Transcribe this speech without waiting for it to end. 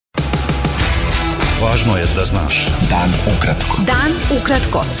Važno je da znaš. Dan ukratko. Dan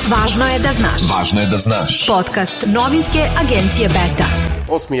ukratko. Važno je da znaš. Važno je da znaš. Podcast novinske agencije Beta.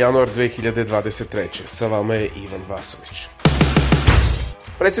 8. januar 2023. Sa vama je Ivan Vasović.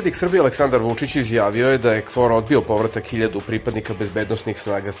 Predsjednik Srbije Aleksandar Vučić izjavio je da je KFOR odbio povratak 1000 pripadnika bezbednosnih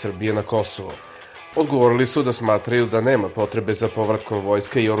snaga Srbije na Kosovo. Odgovorili su da smatraju da nema potrebe za povratkom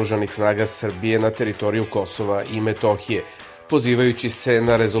vojska i oružanih snaga Srbije na teritoriju Kosova i Metohije, pozivajući se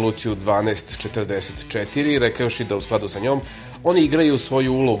na rezoluciju 1244, rekavši da u skladu sa njom oni igraju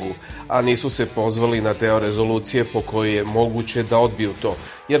svoju ulogu, a nisu se pozvali na deo rezolucije po kojoj je moguće da odbiju to,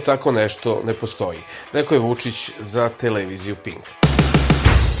 jer tako nešto ne postoji, rekao je Vučić za televiziju Pink.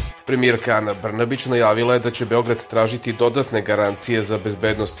 Premijerka Ana Brnabić najavila je da će Beograd tražiti dodatne garancije za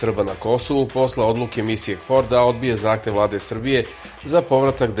bezbednost Srba na Kosovu posle odluke misije KFOR da odbije zahtev vlade Srbije za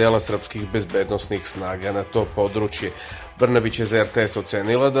povratak dela srpskih bezbednosnih snaga na to područje. Brnabić je za RTS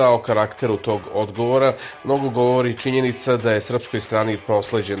ocenila da o karakteru tog odgovora mnogo govori činjenica da je srpskoj strani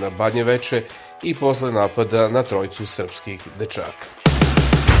prosleđena Badnjeveče i posle napada na trojicu srpskih dečaka.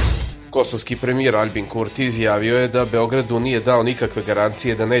 Kosovski premijer Aljbin Kurti izjavio je da Beogradu nije dao nikakve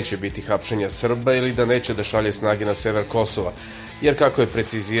garancije da neće biti hapšenja Srba ili da neće da šalje snage na sever Kosova, jer kako je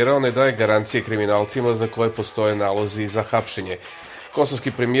precizirao, ne daje garancije kriminalcima za koje postoje nalozi za hapšenje.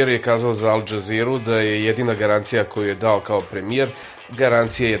 Kosovski premijer je kazao za Al Jazeeru da je jedina garancija koju je dao kao premijer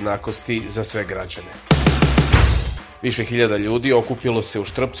garancija jednakosti za sve građane. Više hiljada ljudi okupilo se u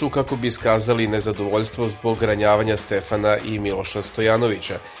Štrpcu kako bi iskazali nezadovoljstvo zbog ranjavanja Stefana i Miloša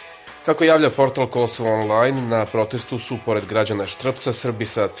Stojanovića. Kako javlja portal Kosovo Online, na protestu su, pored građana Štrpca, Srbi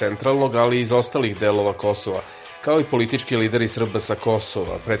sa centralnog, ali i iz ostalih delova Kosova, kao i politički lideri Srba sa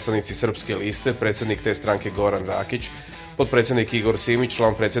Kosova, predstavnici Srpske liste, predsednik te stranke Goran Rakić, potpredsednik Igor Simić,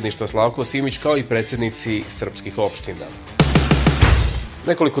 član predsedništva Slavko Simić, kao i predsednici srpskih opština.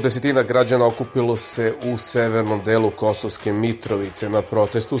 Nekoliko desetina građana okupilo se u severnom delu Kosovske Mitrovice na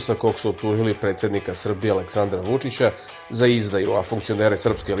protestu sa kog su optužili predsednika Srbije Aleksandra Vučića za izdaju, a funkcionere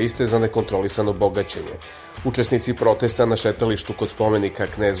Srpske liste za nekontrolisano bogaćenje. Učesnici protesta na šetalištu kod spomenika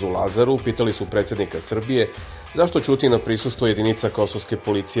knezu Lazaru pitali su predsednika Srbije zašto ćuti na prisustvo jedinica kosovske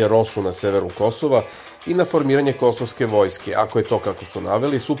policije ROSU na severu Kosova i na formiranje kosovske vojske, ako je to, kako su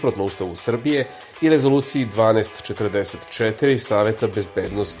naveli, suprotno Ustavu Srbije i rezoluciji 1244 Saveta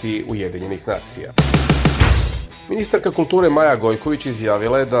bezbednosti Ujedinjenih nacija. Ministarka kulture Maja Gojković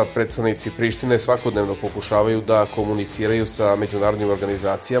izjavila je da predstavnici Prištine svakodnevno pokušavaju da komuniciraju sa međunarodnim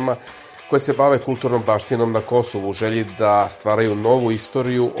organizacijama koje se bave kulturnom baštinom na Kosovu u želji da stvaraju novu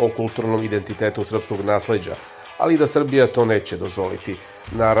istoriju o kulturnom identitetu srpskog nasleđa, ali da Srbija to neće dozvoliti.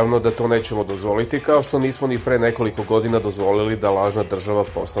 Naravno da to nećemo dozvoliti, kao što nismo ni pre nekoliko godina dozvolili da lažna država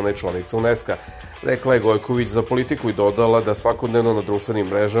postane članica UNESCO-a, rekla je Gojković za Politiku i dodala da svakodnevno na društvenim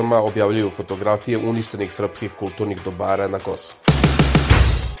mrežama objavljuju fotografije uništenih srpskih kulturnih dobara na Kosovu.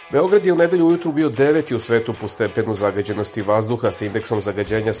 Beograd je u nedelju ujutru bio 9. u svetu po stepenu zagađenosti vazduha sa indeksom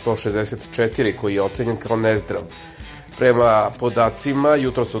zagađenja 164, koji je ocenjen kao nezdrav. Prema podacima,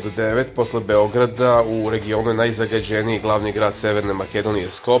 jutros od 9 posle Beograda u regionu je najzagađeniji glavni grad Severne Makedonije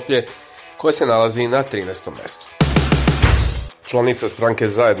Skoplje, koje se nalazi na 13. mestu. Članica stranke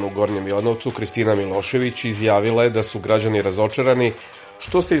Zajedno u Gornjem Milanovcu, Kristina Milošević, izjavila je da su građani razočarani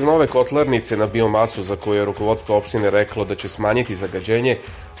što se iz nove kotlarnice na biomasu, za koju je rukovodstvo opštine reklo da će smanjiti zagađenje,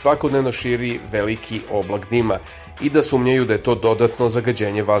 svakodnevno širi veliki oblak dima i da sumnjaju da je to dodatno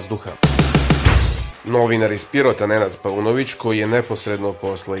zagađenje vazduha. Novinar iz Pirota Nenad Paunović, koji je neposredno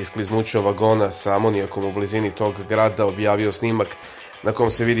posle iskliznuća vagona sa amonijakom u blizini tog grada objavio snimak na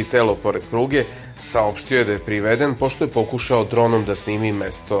kom se vidi telo pored pruge, saopštio je da je priveden pošto je pokušao dronom da snimi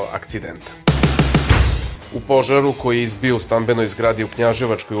mesto akcidenta. U požaru koji je izbio u stambenoj zgradi u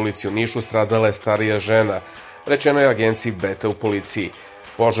Knjaževačkoj ulici u Nišu stradala je starija žena, rečeno je agenciji Beta u policiji.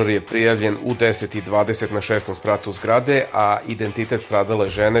 Požar je prijavljen u 10:20 na 6. spratu zgrade, a identitet stradale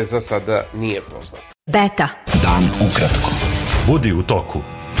žene za sada nije poznat. Beta. Dan ukratko. Budi u toku.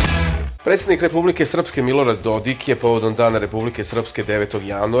 Predsjednik Republike Srpske Milorad Dodik je povodom Dana Republike Srpske 9.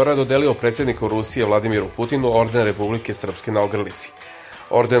 januara dodelio predsjedniku Rusije Vladimiru Putinu orden Republike Srpske na ogrlici.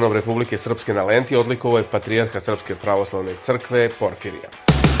 Ordenom Republike Srpske na lenti odlikovao je patrijarha Srpske pravoslavne crkve Porfirija.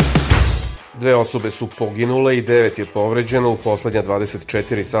 2 osobe su poginule i 9 je povređeno u poslednja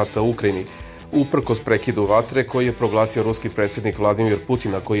 24 sata u Ukrajini, uprkos prekidu vatre koji je proglasio ruski predsjednik Vladimir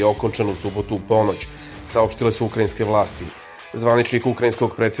Putin, koji je okončan u subotu u ponoć, saopštile su ukrajinske vlasti. Zvaničnik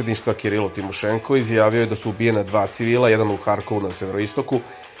ukrajinskog predsjedništva Kirilo Timošenko izjavio je da su ubijena 2 civila, jedan u Harkovu na severoistoku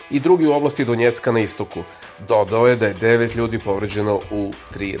i drugi u oblasti Donjecka na istoku. Dodao je da je 9 ljudi povređeno u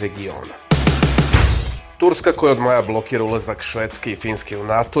 3 regiona. Turska, koja od maja blokira ulazak Švedske i Finske u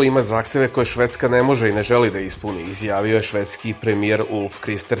NATO, ima zahteve koje Švedska ne može i ne želi da ispuni, izjavio je švedski premijer Ulf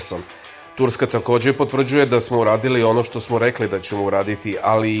Kristersson. Turska takođe potvrđuje da smo uradili ono što smo rekli da ćemo uraditi,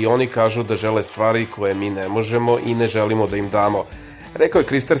 ali i oni kažu da žele stvari koje mi ne možemo i ne želimo da im damo. Rekao je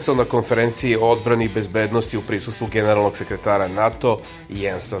Kristersson na konferenciji o odbrani i bezbednosti u prisustvu generalnog sekretara NATO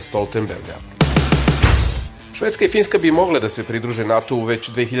Jensa Stoltenberga. Švedska i Finska bi mogle da se pridruže NATO-u već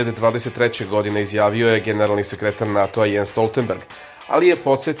 2023. godine, izjavio je generalni sekretar NATO-a Jens Stoltenberg, ali je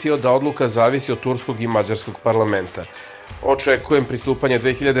podsjetio da odluka zavisi od turskog i mađarskog parlamenta. Očekujem pristupanje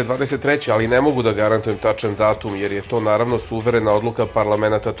 2023. ali ne mogu da garantujem tačan datum, jer je to naravno suverena odluka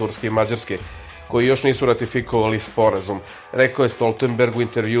parlamenta Turske i Mađarske, koji još nisu ratifikovali sporazum, rekao je Stoltenberg u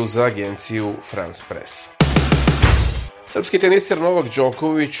intervju za agenciju France Press. Srpski teniser Novak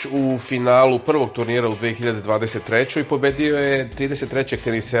Đoković u finalu prvog turnira u 2023. pobedio je 33.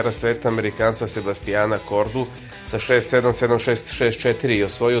 tenisera sveta, Amerikanca Sebastijana Kordu sa 6-7, 7-6, 6-4 i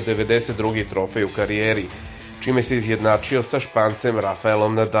osvojio 92. trofej u karijeri, čime se izjednačio sa Špancem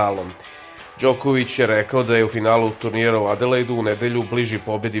Rafaelom Nadalom. Đoković je rekao da je u finalu turnira u Adelaidu u nedelju bliži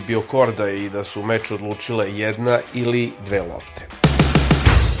pobedi bio Korda i da su meč odlučile jedna ili dve lopte.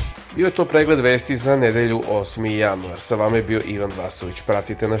 Bio je to pregled vesti za nedelju 8. januar. Sa vama je bio Ivan Vasović.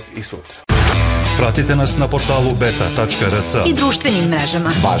 Pratite nas i sutra. Pratite nas na portalu beta.rs I društvenim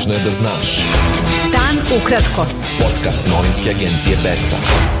mrežama. Važno je da znaš. Dan ukratko. Podcast novinske agencije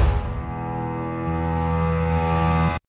Beta.